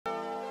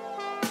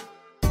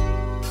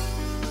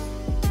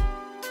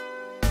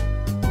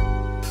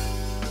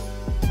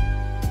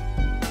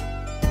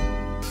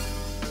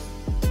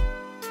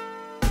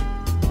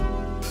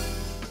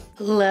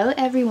Hello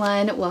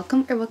everyone,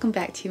 welcome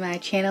back to my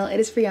channel. It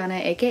is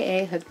Brianna,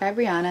 aka Hooked by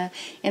Brianna,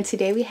 and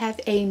today we have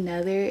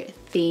another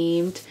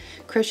themed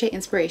crochet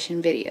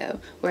inspiration video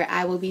where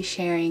I will be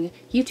sharing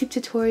YouTube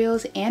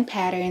tutorials and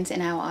patterns,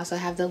 and I will also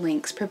have the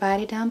links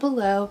provided down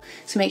below,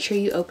 so make sure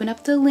you open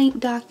up the link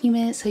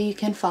document so you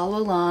can follow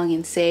along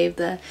and save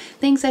the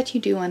things that you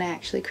do want to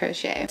actually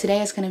crochet.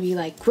 Today is going to be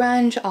like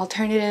grunge,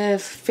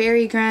 alternative,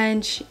 fairy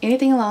grunge,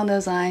 anything along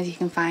those lines. You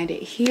can find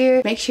it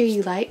here. Make sure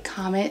you like,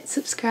 comment,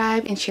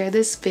 subscribe, and share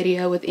this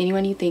video with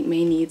anyone you think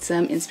may need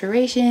some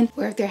inspiration,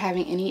 or if they're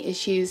having any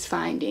issues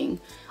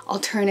finding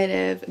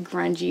alternative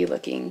grungy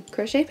looking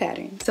crochet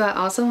patterns. So I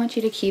also want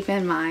you to keep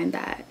in mind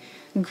that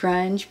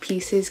grunge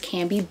pieces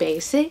can be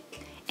basic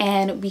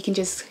and we can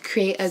just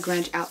create a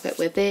grunge outfit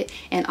with it,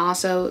 and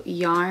also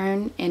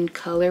yarn and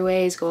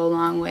colorways go a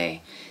long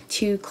way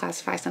to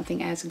classify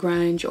something as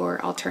grunge or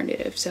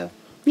alternative. So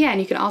yeah, and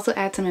you can also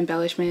add some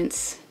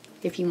embellishments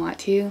if you want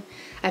to.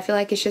 I feel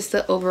like it's just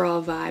the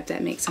overall vibe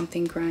that makes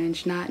something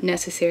grunge, not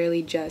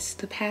necessarily just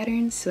the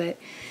patterns. But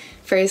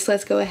first,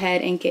 let's go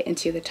ahead and get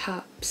into the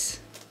tops.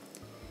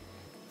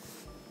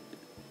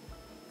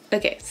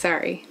 Okay,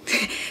 sorry.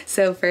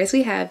 So first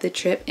we have the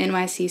Tripp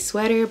NYC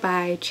sweater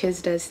by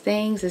Chiz Does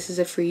Things. This is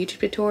a free YouTube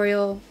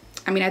tutorial.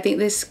 I mean, I think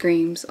this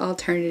screams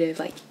alternative,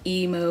 like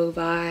emo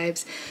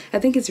vibes. I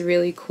think it's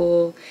really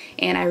cool,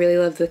 and I really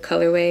love the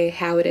colorway,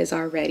 how it is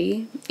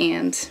already,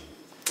 and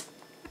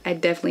I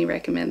definitely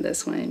recommend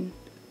this one.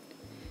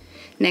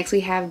 Next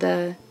we have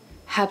the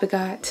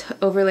Habagat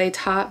overlay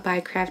top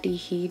by Crafty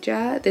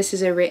Hija. This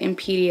is a written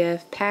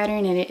PDF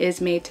pattern and it is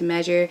made to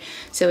measure,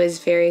 so it's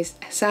very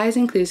size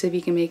inclusive.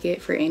 You can make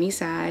it for any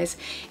size,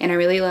 and I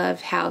really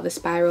love how the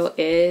spiral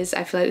is.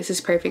 I feel like this is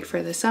perfect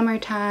for the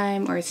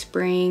summertime or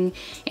spring,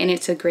 and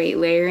it's a great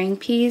layering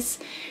piece.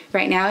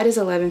 Right now it is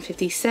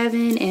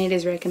 $11.57 and it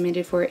is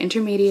recommended for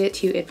intermediate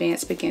to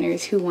advanced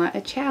beginners who want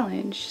a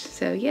challenge.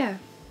 So yeah.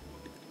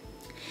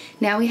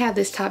 Now we have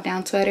this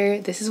top-down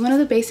sweater. This is one of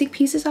the basic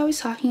pieces I was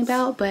talking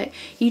about, but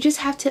you just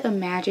have to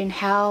imagine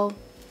how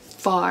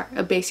far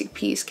a basic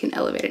piece can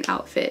elevate an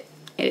outfit.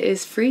 It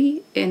is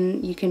free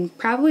and you can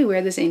probably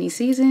wear this any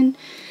season.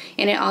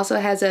 And it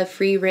also has a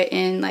free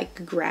written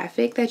like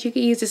graphic that you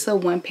can use. It's a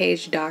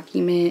one-page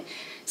document.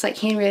 It's like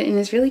handwritten.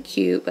 It's really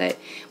cute, but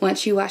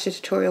once you watch the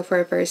tutorial for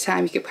the first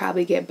time, you could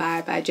probably get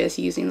by just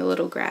using the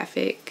little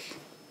graphic.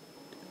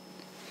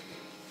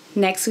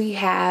 Next we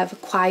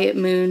have Quiet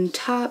Moon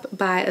top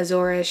by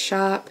Azora's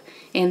Shop,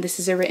 and this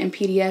is a written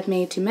PDF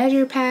made to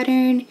measure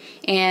pattern,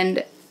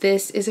 and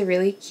this is a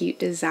really cute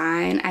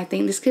design. I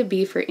think this could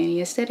be for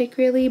any aesthetic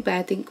really, but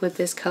I think with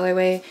this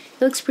colorway it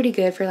looks pretty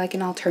good for like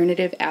an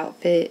alternative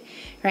outfit.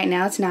 Right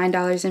now it's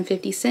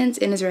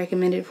 $9.50 and is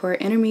recommended for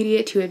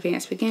intermediate to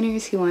advanced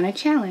beginners who want a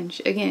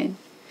challenge again.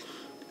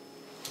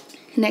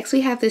 Next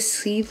we have this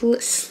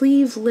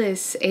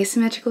sleeveless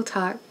asymmetrical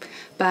top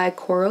by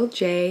Coral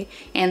J,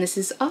 and this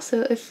is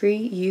also a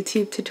free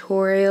YouTube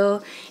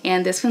tutorial,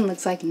 and this one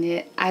looks like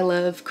knit. I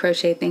love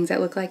crochet things that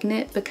look like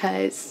knit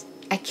because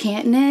I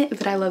can't knit,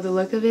 but I love the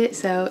look of it,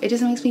 so it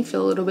just makes me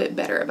feel a little bit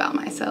better about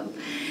myself.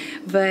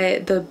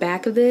 But the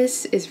back of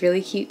this is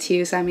really cute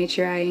too, so I made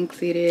sure I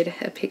included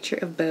a picture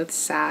of both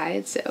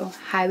sides, so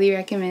highly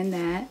recommend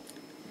that.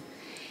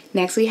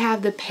 Next we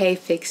have the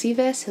Pixie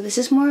vest. So this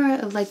is more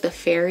of like the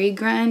fairy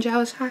grunge I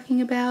was talking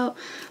about,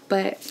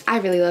 but I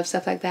really love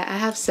stuff like that. I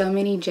have so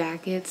many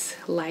jackets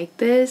like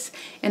this,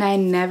 and I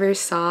never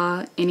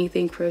saw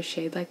anything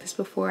crocheted like this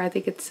before. I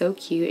think it's so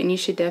cute, and you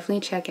should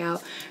definitely check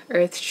out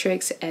Earth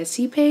Trick's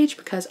Etsy page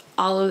because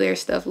all of their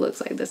stuff looks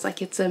like this.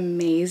 Like, it's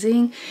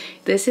amazing.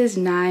 This is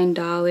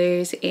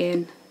 $9,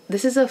 and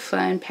this is a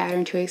fun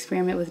pattern to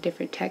experiment with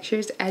different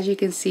textures. As you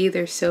can see,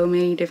 there's so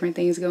many different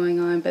things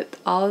going on, but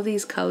all of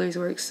these colors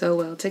work so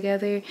well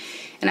together,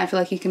 and I feel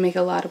like you can make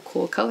a lot of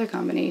cool color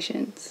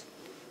combinations.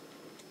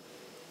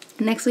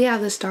 Next we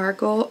have the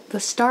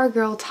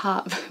Stargirl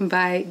top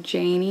by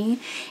Janie,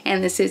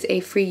 and this is a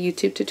free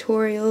YouTube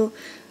tutorial.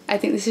 I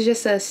think this is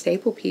just a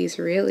staple piece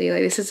really.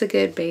 Like, this is a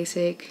good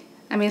basic.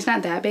 I mean, it's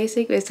not that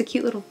basic, but it's a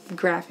cute little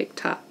graphic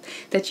top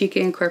that you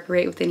can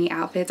incorporate with any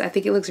outfits. I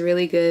think it looks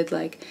really good,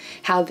 like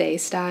how they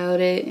styled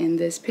it in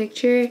this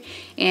picture.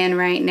 And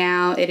right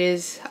now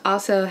it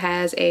also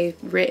has a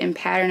written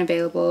pattern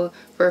available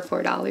for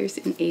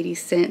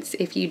 $4.80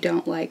 if you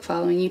don't like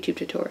following YouTube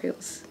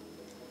tutorials.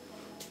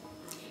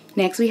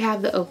 Next we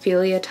have the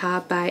Ophelia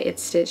top by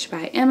It's Stitched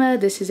by Emma.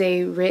 This is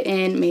a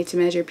written made to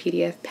measure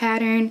PDF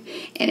pattern,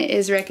 and it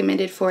is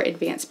recommended for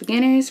advanced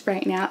beginners.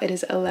 Right now it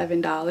is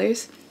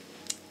 $11.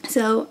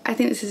 So I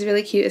think this is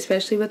really cute,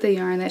 especially with the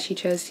yarn that she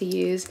chose to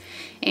use,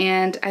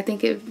 and I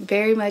think it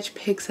very much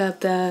picks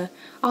up the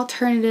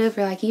alternative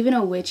or like even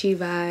a witchy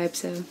vibe,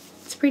 so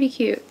it's pretty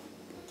cute.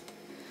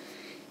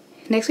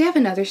 Next we have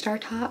another star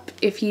top.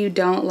 If you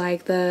don't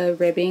like the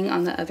ribbing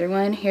on the other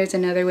one, here's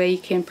another way you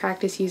can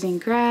practice using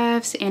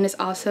graphs, and it's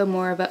also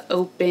more of an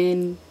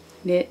open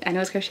knit. I know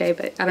it's crochet,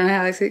 but I don't know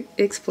how to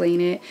explain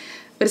it,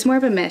 but it's more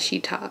of a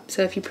meshy top.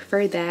 So if you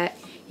prefer that,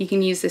 you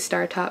can use the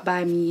Star Top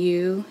by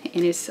Mew,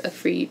 and it's a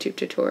free YouTube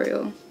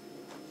tutorial.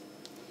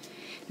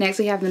 Next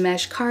we have the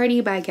Mesh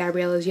Cardi by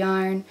Gabriella's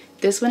Yarn.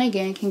 This one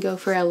again can go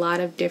for a lot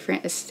of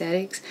different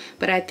aesthetics,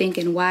 but I think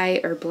in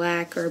white or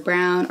black or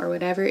brown or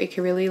whatever, it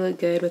can really look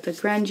good with a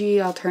grungy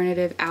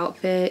alternative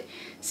outfit.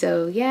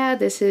 So yeah,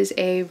 this is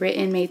a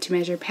written made to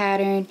measure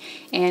pattern,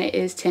 and it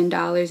is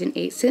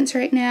 $10.08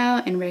 right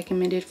now and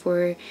recommended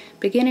for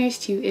beginners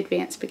to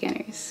advanced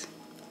beginners.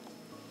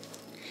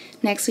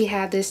 Next we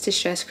have this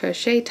distressed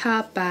crochet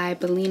top by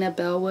Belina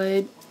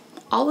Bellwood.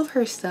 All of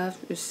her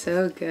stuff is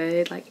so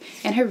good, like,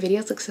 and her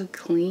videos look so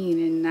clean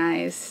and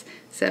nice.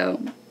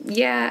 So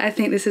yeah, I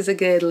think this is a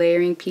good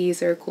layering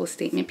piece or a cool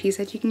statement piece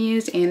that you can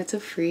use, and it's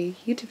a free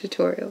YouTube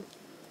tutorial.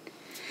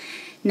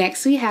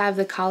 Next we have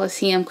the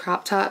Colosseum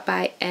crop top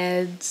by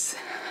Ed's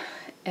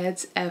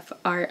F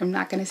Art. I'm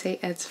not gonna say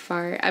Ed's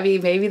Fart. I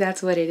mean, maybe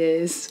that's what it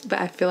is, but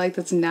I feel like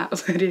that's not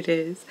what it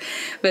is.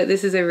 But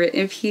this is a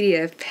written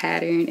PDF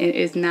pattern. It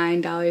is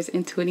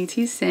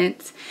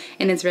 $9.22,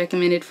 and it's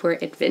recommended for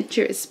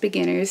adventurous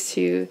beginners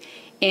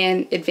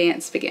and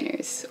advanced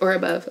beginners, or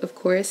above, of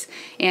course.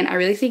 And I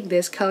really think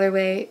this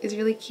colorway is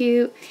really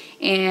cute,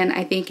 and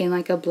I think in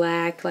like a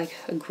black, like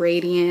a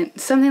gradient,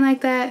 something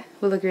like that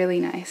will look really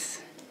nice.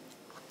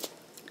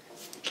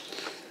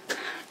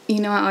 You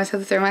know, I always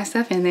have to throw my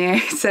stuff in there.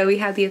 So we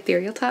have the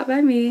Ethereal top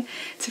by me.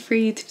 It's a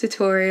free YouTube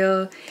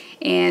tutorial,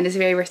 and it's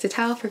very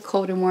versatile for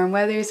cold and warm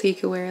weather. So you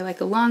could wear like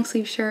a long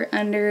sleeve shirt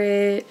under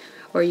it,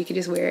 or you could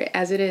just wear it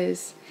as it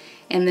is.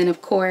 And then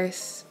of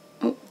course,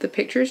 oh, the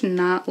picture's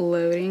not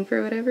loading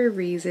for whatever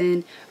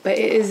reason, but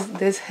it is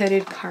this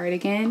hooded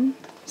cardigan.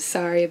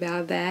 Sorry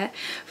about that,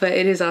 but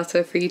it is also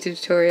a free YouTube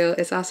tutorial.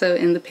 It's also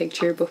in the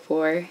picture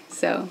before,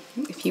 so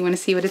if you want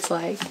to see what it's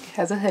like, it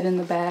has a hood in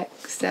the back.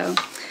 So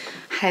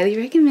highly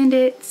recommend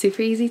it.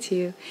 Super easy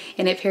too,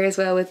 and it pairs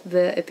well with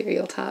the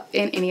Ethereal top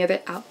and any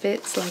other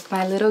outfits, like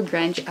my little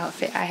grunge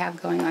outfit I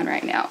have going on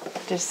right now.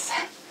 Just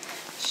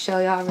show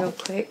y'all real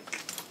quick.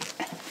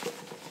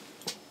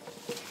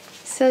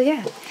 So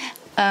yeah,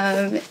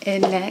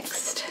 and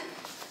next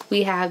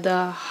we have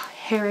the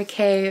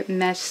Harakay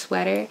mesh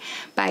sweater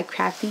by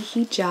Crafty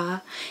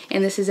Hijab,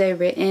 and this is a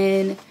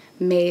written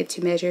made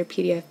to measure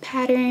PDF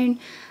pattern.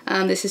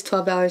 This is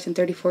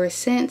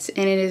 $12.34,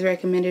 and it is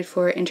recommended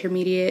for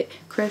intermediate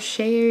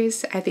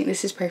crocheters. I think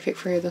this is perfect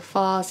for the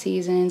fall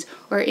seasons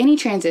or any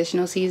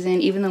transitional season,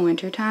 even the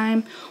winter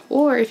time,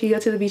 or if you go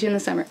to the beach in the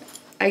summer.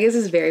 I guess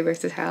it's very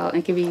versatile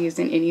and can be used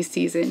in any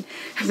season.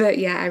 But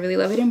yeah, I really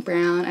love it in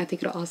brown. I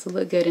think it'll also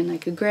look good in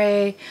like a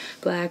gray,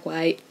 black,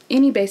 white,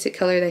 any basic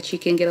color that you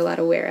can get a lot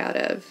of wear out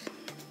of.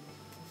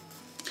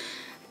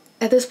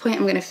 At this point,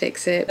 I'm gonna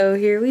fix it. So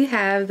here we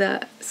have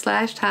the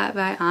slash top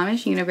by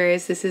Amish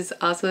Universe. This is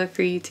also a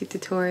free YouTube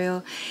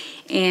tutorial,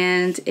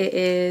 and it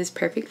is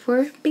perfect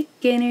for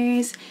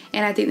beginners.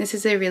 And I think this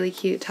is a really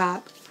cute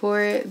top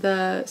for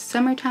the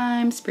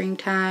summertime,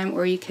 springtime,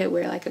 or you could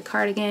wear like a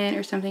cardigan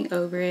or something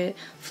over it,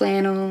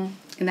 flannel,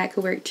 and that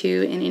could work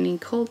too in any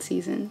cold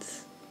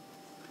seasons.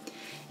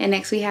 And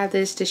next we have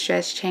this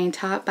distressed chain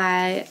top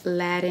by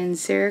Latin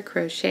Sarah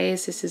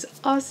Crochets. This is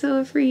also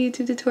a free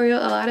YouTube tutorial.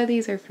 A lot of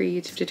these are free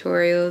YouTube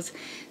tutorials,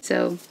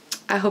 so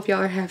I hope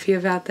y'all are happy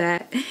about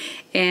that.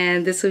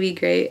 And this will be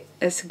great.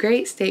 It's a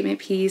great statement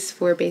piece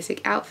for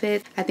basic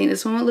outfits. I think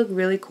this one would look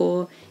really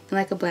cool in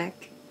like a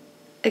black,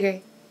 a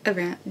gray, a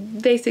brown,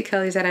 basic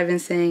colors that I've been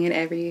saying in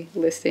every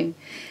listing.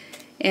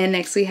 And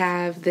next we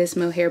have this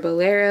Mohair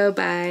Bolero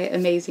by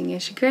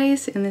Amazing-ish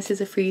Grace, and this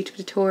is a free YouTube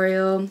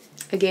tutorial.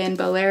 Again,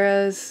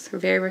 boleros are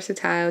very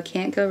versatile,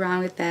 can't go wrong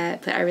with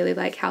that, but I really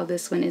like how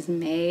this one is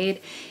made,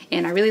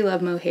 and I really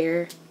love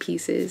mohair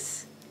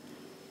pieces.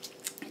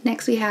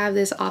 Next we have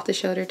this off the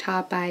shoulder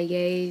top by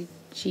Ye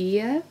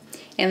Gia,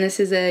 and this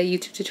is a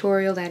YouTube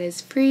tutorial that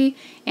is free,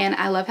 and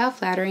I love how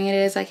flattering it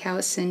is, like how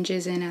it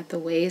cinches in at the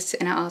waist,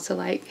 and I also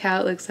like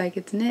how it looks like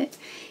it's knit,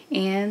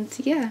 and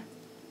yeah.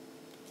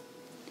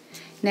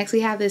 Next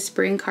we have this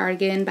spring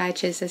cardigan by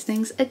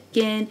Stockings.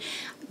 Again,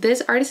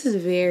 this artist is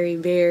very,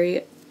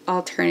 very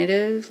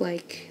alternative.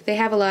 Like, they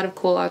have a lot of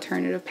cool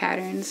alternative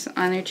patterns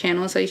on their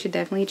channel, so you should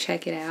definitely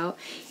check it out.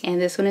 And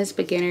this one is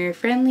beginner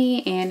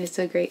friendly, and it's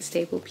a great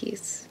staple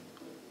piece.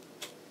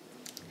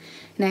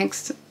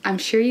 Next, I'm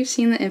sure you've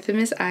seen the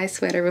infamous eye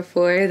sweater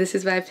before. This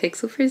is by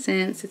Pixel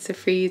Presents. It's a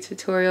free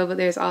tutorial, but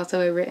there's also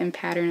a written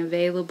pattern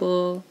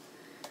available.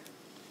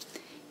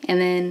 And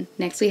then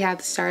next we have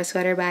the Star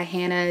Sweater by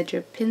Hannah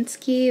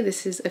Drapinski.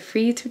 This is a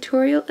free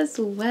tutorial as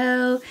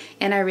well,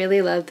 and I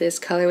really love this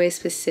colorway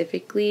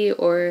specifically,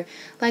 or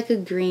like a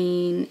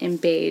green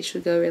and beige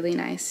would go really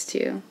nice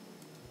too.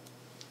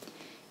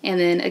 And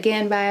then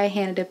again by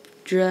Hannah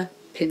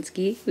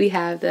Drapinski, we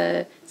have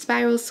the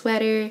Spiral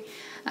Sweater.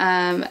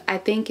 I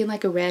think in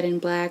like a red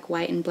and black,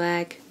 white and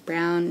black,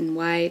 brown and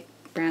white,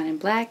 brown and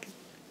black.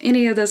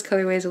 Any of those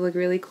colorways will look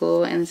really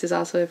cool, and this is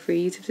also a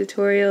free YouTube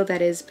tutorial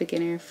that is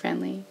beginner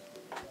friendly.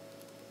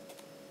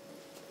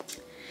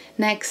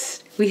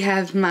 Next, we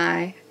have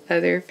my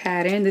other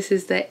pattern. This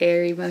is the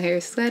Airy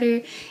Mohair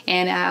sweater,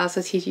 and I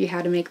also teach you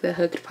how to make the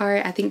hooked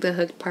part. I think the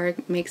hooked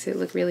part makes it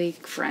look really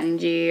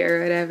grungy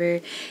or whatever.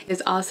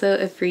 It's also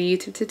a free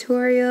YouTube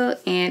tutorial,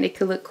 and it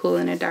could look cool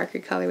in a darker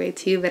colorway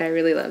too, but I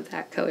really love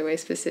that colorway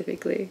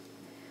specifically.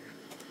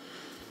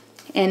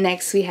 And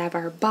next we have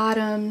our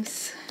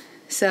bottoms.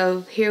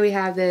 So here we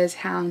have this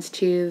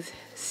Houndstooth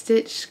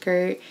stitch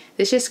skirt.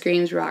 This just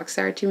screams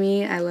rockstar to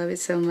me. I love it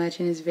so much,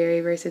 and it's very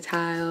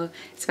versatile.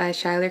 It's by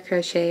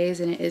Crochets,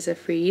 and it is a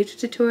free YouTube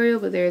tutorial,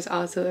 but there is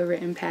also a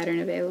written pattern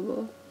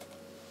available.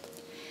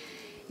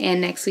 And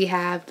next we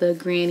have the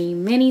Granny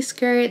mini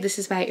skirt. This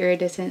is by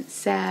Iridescent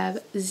Salve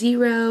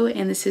 0,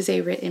 and this is a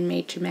written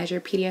made to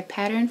measure PDF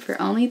pattern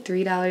for only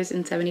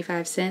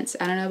 $3.75.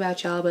 I don't know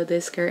about y'all, but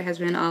this skirt has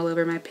been all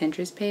over my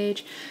Pinterest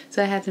page,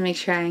 so I had to make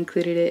sure I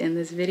included it in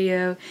this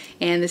video,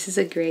 and this is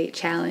a great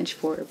challenge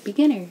for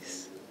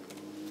beginners.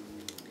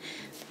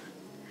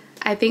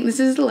 I think this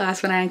is the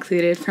last one I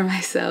included for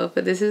myself,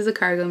 but this is a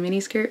cargo mini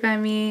skirt by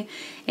me,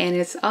 and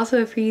it's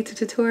also a free YouTube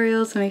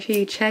tutorial, so make sure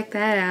you check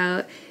that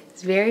out.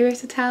 It's very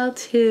versatile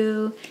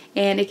too,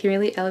 and it can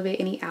really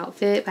elevate any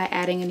outfit by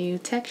adding a new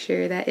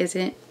texture that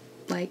isn't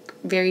like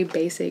very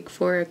basic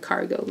for a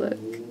cargo look.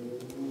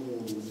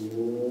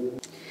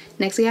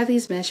 Next we have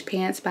these mesh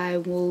pants by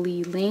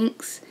Woolly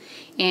Links,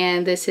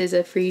 and this is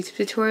a free YouTube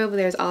tutorial, but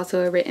there's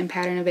also a written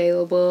pattern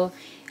available.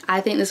 I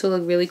think this will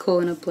look really cool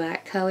in a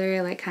black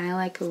color, like kind of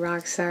like a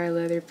rockstar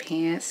leather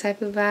pants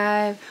type of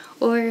vibe,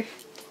 or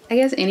I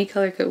guess any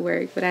color could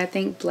work, but I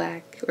think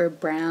black or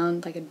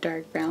brown, like a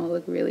dark brown, will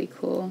look really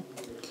cool.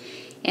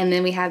 And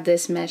then we have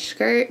this mesh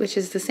skirt, which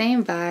is the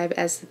same vibe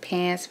as the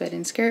pants, but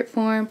in skirt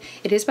form.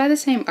 It is by the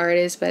same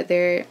artist, but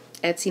their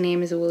Etsy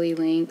name is Woolly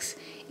Links,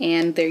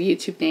 and their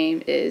YouTube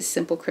name is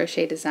Simple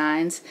Crochet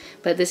Designs.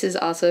 But this is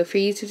also a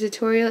free YouTube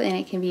tutorial, and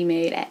it can be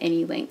made at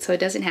any length, so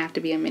it doesn't have to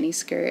be a mini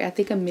skirt. I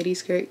think a midi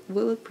skirt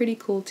will look pretty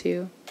cool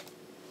too.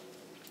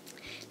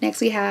 Next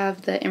we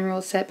have the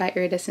Emerald set by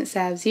Iridescent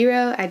Salve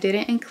 0. I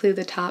didn't include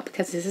the top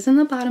because this is in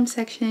the bottom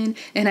section,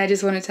 and I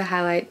just wanted to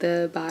highlight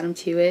the bottom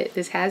to it.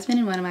 This has been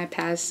in one of my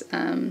past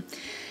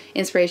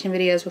inspiration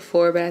videos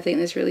before, but I think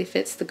this really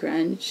fits the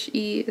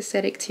grunge-y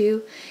aesthetic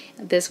too.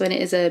 This one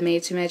is a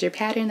made to measure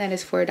pattern that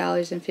is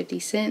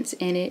 $4.50,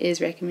 and it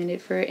is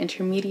recommended for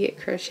intermediate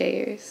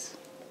crocheters.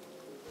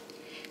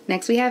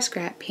 Next we have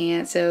scrap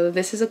pants. So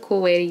this is a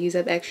cool way to use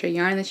up extra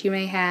yarn that you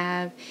may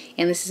have,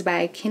 and this is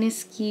by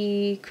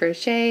Miniskirt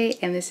Crochet,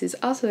 and this is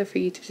also a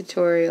free YouTube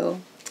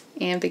tutorial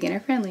and beginner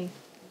friendly.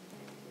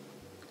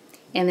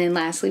 And then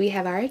lastly we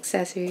have our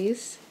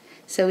accessories.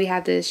 So we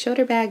have this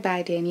shoulder bag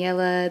by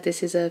Daniela.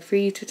 This is a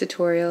free YouTube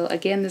tutorial.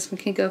 Again, this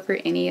one can go for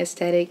any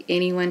aesthetic.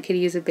 Anyone could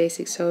use a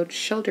basic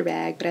shoulder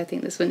bag, but I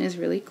think this one is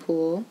really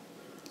cool.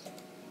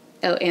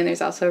 Oh, and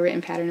there's also a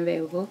written pattern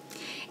available.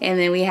 And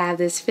then we have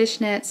this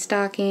fishnet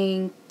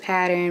stocking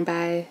pattern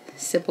by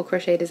Simple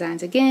Crochet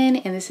Designs again,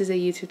 and this is a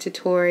YouTube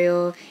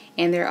tutorial,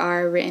 and there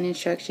are written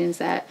instructions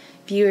that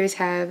viewers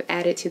have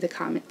added to the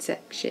comment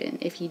section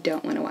if you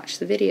don't want to watch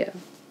the video.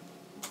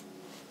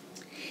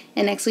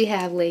 And next we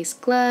have lace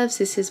gloves.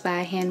 This is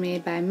by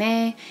Handmade by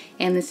May,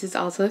 and this is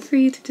also a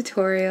free YouTube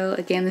tutorial.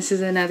 Again, this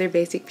is another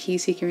basic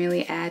piece you can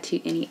really add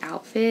to any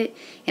outfit,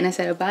 and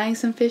instead of buying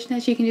some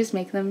fishnets, you can just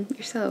make them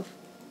yourself.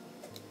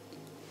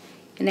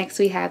 And next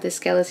we have the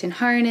skeleton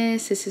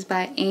harness. This is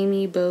by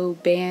Amy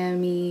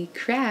Bobami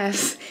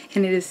Crafts,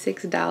 and it is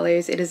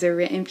 $6. It is a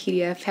written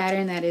PDF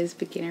pattern that is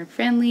beginner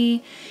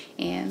friendly,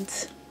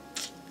 and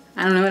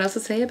I don't know what else to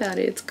say about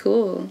it. It's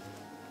cool.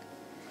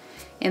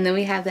 And then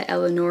we have the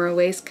Eleanora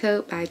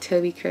waistcoat by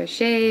Toby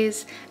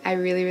Crochets. I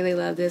really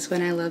love this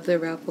one. I love the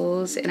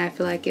ruffles, and I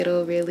feel like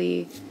it'll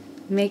really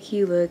make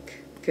you look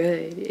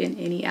good in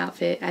any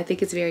outfit. I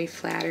think it's very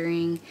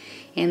flattering,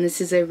 and this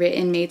is a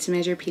written made to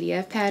measure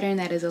PDF pattern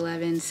that is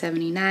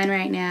 $11.79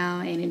 right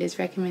now, and it is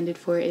recommended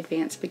for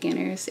advanced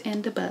beginners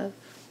and above.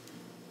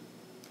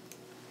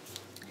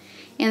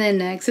 And then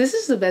next, this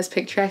is the best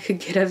picture I could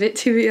get of it,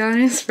 to be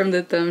honest, from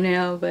the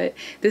thumbnail, but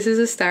this is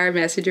a star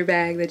messenger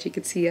bag that you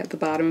can see at the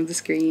bottom of the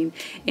screen,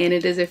 and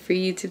it is a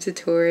free YouTube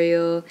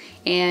tutorial,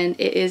 and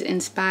it is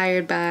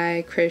inspired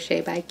by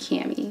Crochet by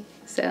Cami.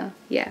 So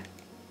yeah.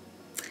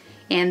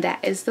 And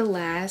that is the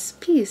last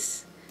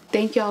piece.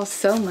 Thank y'all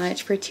so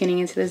much for tuning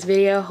into this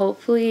video.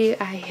 Hopefully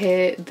I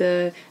hit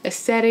the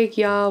aesthetic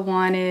y'all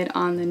wanted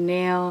on the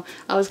nail.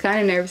 I was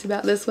kind of nervous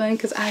about this one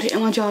because I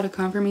didn't want y'all to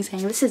come for me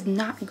saying this is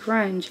not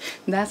grunge.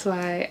 That's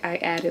why I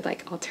added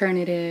like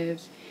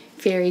alternative,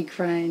 fairy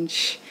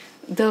grunge,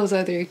 those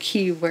other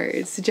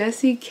keywords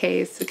just in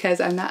case, because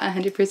I'm not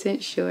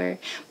 100% sure.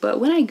 But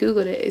when I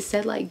googled it, it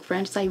said like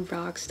grunge, like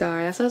rock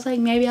star. That's why I was like,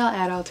 maybe I'll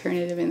add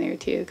alternative in there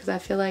too, because I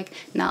feel like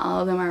not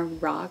all of them are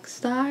rock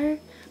star,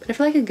 but I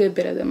feel like a good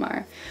bit of them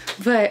are.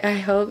 But I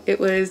hope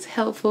it was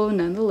helpful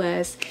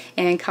nonetheless,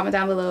 and comment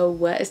down below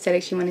what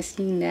aesthetics you want to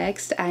see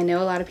next. I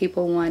know a lot of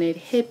people wanted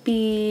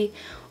hippie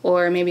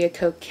or maybe a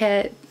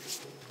coquette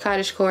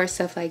cottagecore,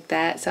 stuff like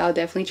that. So I'll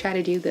definitely try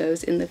to do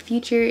those in the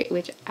future,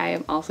 which I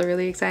am also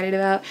really excited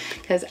about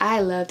because I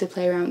love to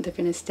play around with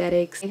different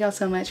aesthetics. Thank y'all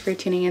so much for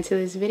tuning into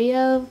this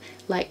video.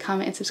 Like,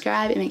 comment, and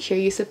subscribe, and make sure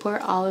you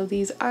support all of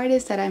these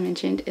artists that I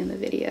mentioned in the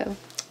video.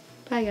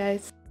 Bye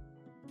guys.